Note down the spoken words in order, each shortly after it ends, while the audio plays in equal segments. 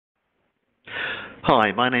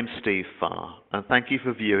Hi, my name's Steve Farr, and thank you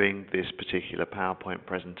for viewing this particular PowerPoint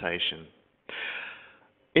presentation.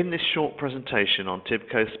 In this short presentation on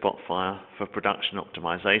TIBCO Spotfire for production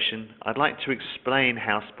optimization, I'd like to explain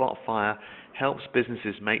how Spotfire helps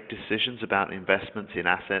businesses make decisions about investments in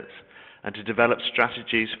assets and to develop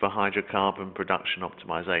strategies for hydrocarbon production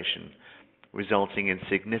optimization, resulting in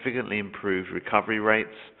significantly improved recovery rates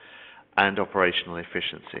and operational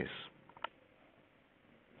efficiencies.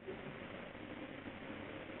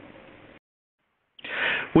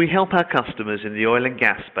 We help our customers in the oil and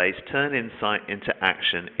gas space turn insight into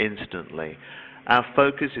action instantly. Our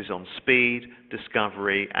focus is on speed,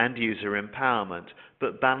 discovery, and user empowerment,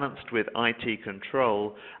 but balanced with IT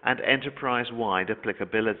control and enterprise-wide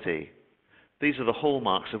applicability. These are the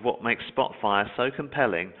hallmarks of what makes Spotfire so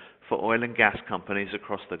compelling for oil and gas companies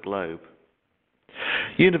across the globe.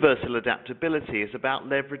 Universal adaptability is about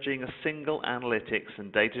leveraging a single analytics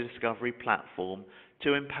and data discovery platform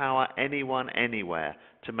to empower anyone, anywhere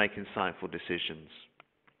to make insightful decisions.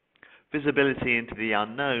 Visibility into the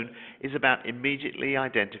unknown is about immediately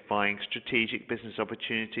identifying strategic business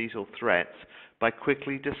opportunities or threats by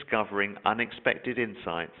quickly discovering unexpected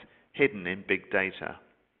insights hidden in big data.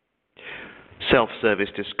 Self-service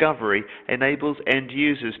discovery enables end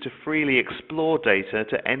users to freely explore data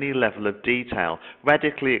to any level of detail,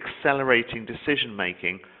 radically accelerating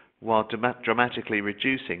decision-making while dramatically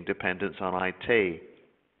reducing dependence on IT.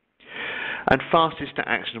 And fastest to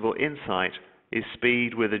actionable insight is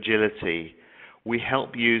speed with agility. We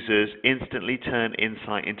help users instantly turn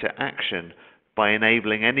insight into action by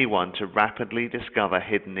enabling anyone to rapidly discover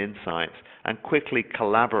hidden insights and quickly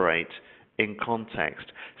collaborate in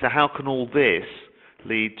context. So how can all this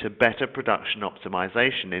lead to better production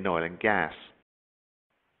optimization in oil and gas?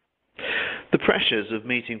 The pressures of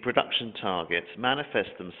meeting production targets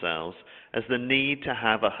manifest themselves as the need to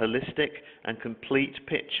have a holistic and complete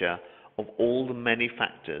picture of all the many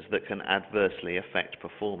factors that can adversely affect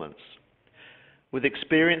performance. With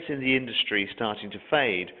experience in the industry starting to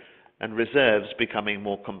fade and reserves becoming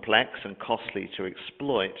more complex and costly to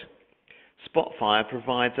exploit, Spotfire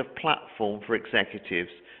provides a platform for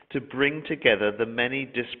executives to bring together the many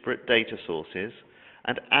disparate data sources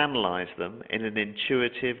and analyze them in an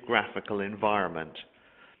intuitive graphical environment,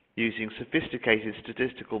 using sophisticated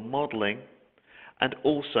statistical modeling and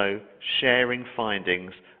also sharing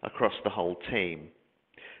findings across the whole team.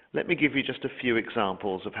 Let me give you just a few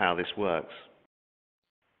examples of how this works.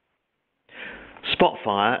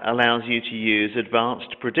 Spotfire allows you to use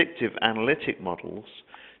advanced predictive analytic models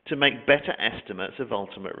to make better estimates of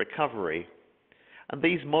ultimate recovery. And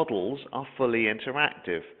these models are fully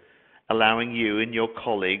interactive, allowing you and your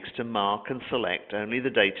colleagues to mark and select only the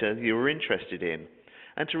data you are interested in,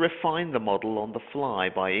 and to refine the model on the fly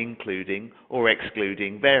by including or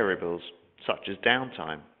excluding variables, such as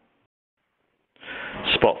downtime.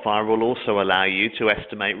 Spotfire will also allow you to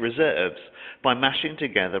estimate reserves by mashing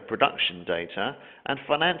together production data and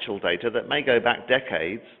financial data that may go back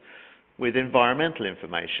decades with environmental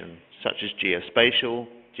information, such as geospatial,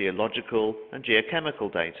 geological, and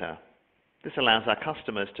geochemical data. This allows our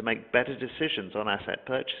customers to make better decisions on asset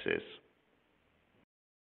purchases.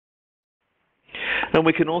 And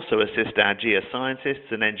we can also assist our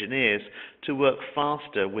geoscientists and engineers to work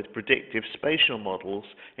faster with predictive spatial models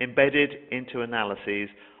embedded into analyses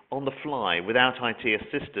on the fly without IT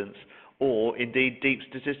assistance or indeed deep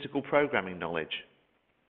statistical programming knowledge.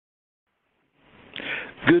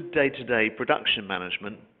 Good day-to-day production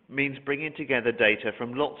management means bringing together data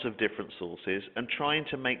from lots of different sources and trying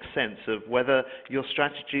to make sense of whether your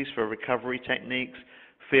strategies for recovery techniques,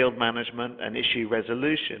 field management, and issue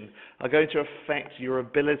resolution are going to affect your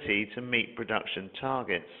ability to meet production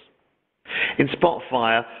targets. In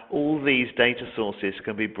Spotfire, all these data sources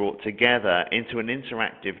can be brought together into an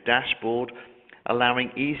interactive dashboard,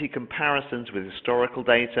 allowing easy comparisons with historical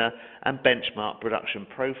data and benchmark production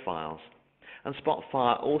profiles. And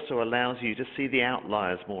Spotfire also allows you to see the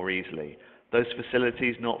outliers more easily, those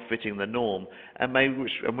facilities not fitting the norm and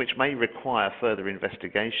which may require further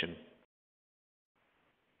investigation.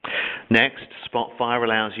 Next, Spotfire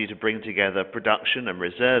allows you to bring together production and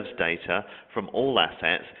reserves data from all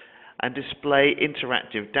assets and display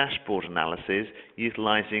interactive dashboard analyses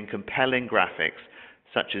utilizing compelling graphics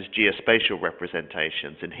such as geospatial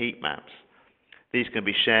representations and heat maps. These can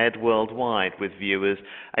be shared worldwide with viewers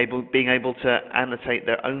being able to annotate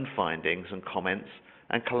their own findings and comments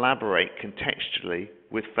and collaborate contextually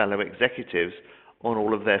with fellow executives on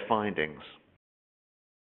all of their findings.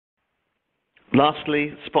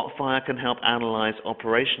 Lastly, Spotfire can help analyze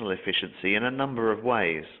operational efficiency in a number of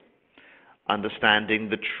ways. Understanding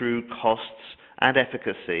the true costs and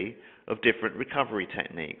efficacy of different recovery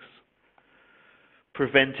techniques,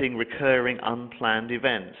 preventing recurring unplanned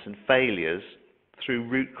events and failures through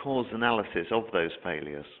root cause analysis of those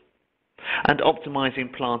failures, and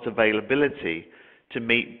optimizing plant availability to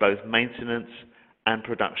meet both maintenance and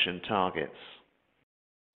production targets.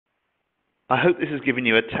 I hope this has given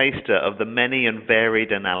you a taster of the many and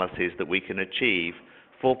varied analyses that we can achieve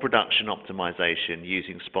for production optimization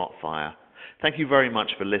using Spotfire. Thank you very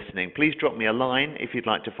much for listening. Please drop me a line if you'd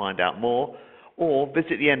like to find out more, or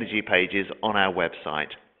visit the energy pages on our website.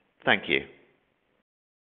 Thank you.